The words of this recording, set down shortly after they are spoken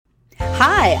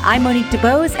Hi, I'm Monique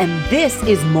DeBose, and this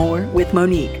is More with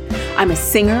Monique. I'm a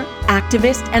singer,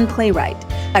 activist, and playwright.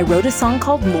 I wrote a song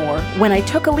called More when I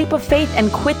took a leap of faith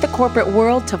and quit the corporate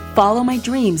world to follow my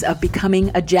dreams of becoming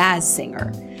a jazz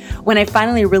singer. When I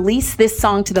finally released this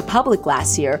song to the public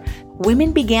last year,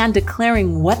 women began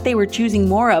declaring what they were choosing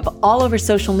more of all over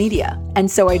social media.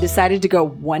 And so I decided to go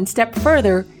one step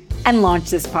further and launch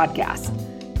this podcast.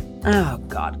 Oh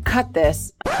God, cut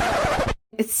this.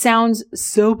 It sounds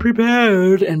so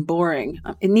prepared and boring.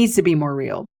 It needs to be more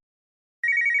real.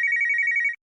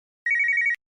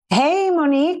 Hey,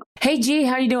 Monique. Hey, G,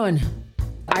 how you doing?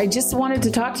 I just wanted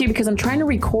to talk to you because I'm trying to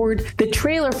record the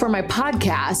trailer for my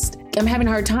podcast. I'm having a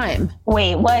hard time.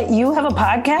 Wait, what? You have a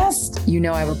podcast? You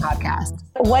know I have a podcast.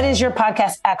 What is your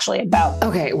podcast actually about?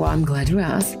 Okay, well, I'm glad you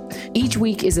asked. Each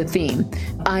week is a theme.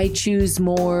 I choose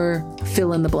more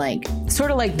fill in the blank.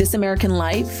 Sort of like This American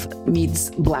Life meets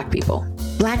Black people.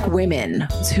 Black women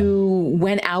who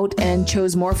went out and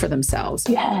chose more for themselves.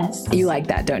 Yes. You like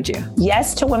that, don't you?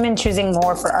 Yes to women choosing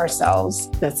more for ourselves.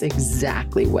 That's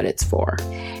exactly what it's for.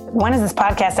 When is this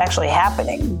podcast actually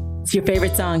happening? It's your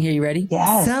favorite song. Here, you ready?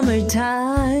 Yes.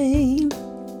 Summertime.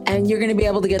 And you're going to be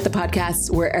able to get the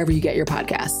podcasts wherever you get your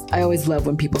podcasts. I always love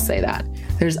when people say that.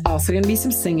 There's also going to be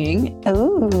some singing.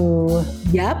 Ooh.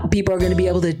 Yep. People are going to be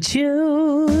able to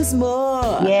choose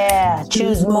more. Yeah.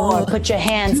 Choose more. Put your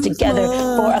hands together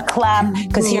for a clap.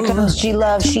 Because here comes G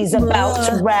Love. She's about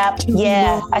to rap.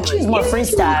 Yeah. I choose more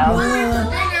freestyle.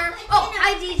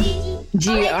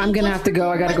 Gee, I'm going to have to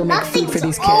go. I got to go make food for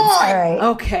these kids. All right.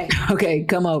 Okay,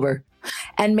 come over.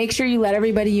 And make sure you let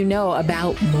everybody you know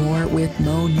about More with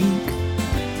Monique.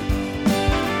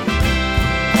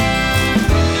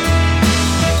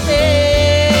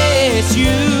 Let's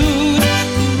use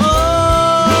more.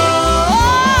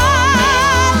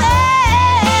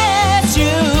 Let's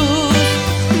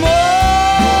use more.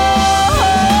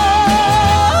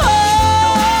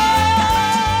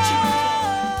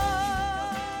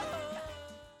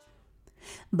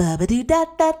 Ba ba doo da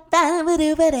da da ba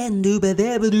doo ba da doo ba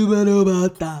da ba doo ba doo ba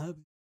da.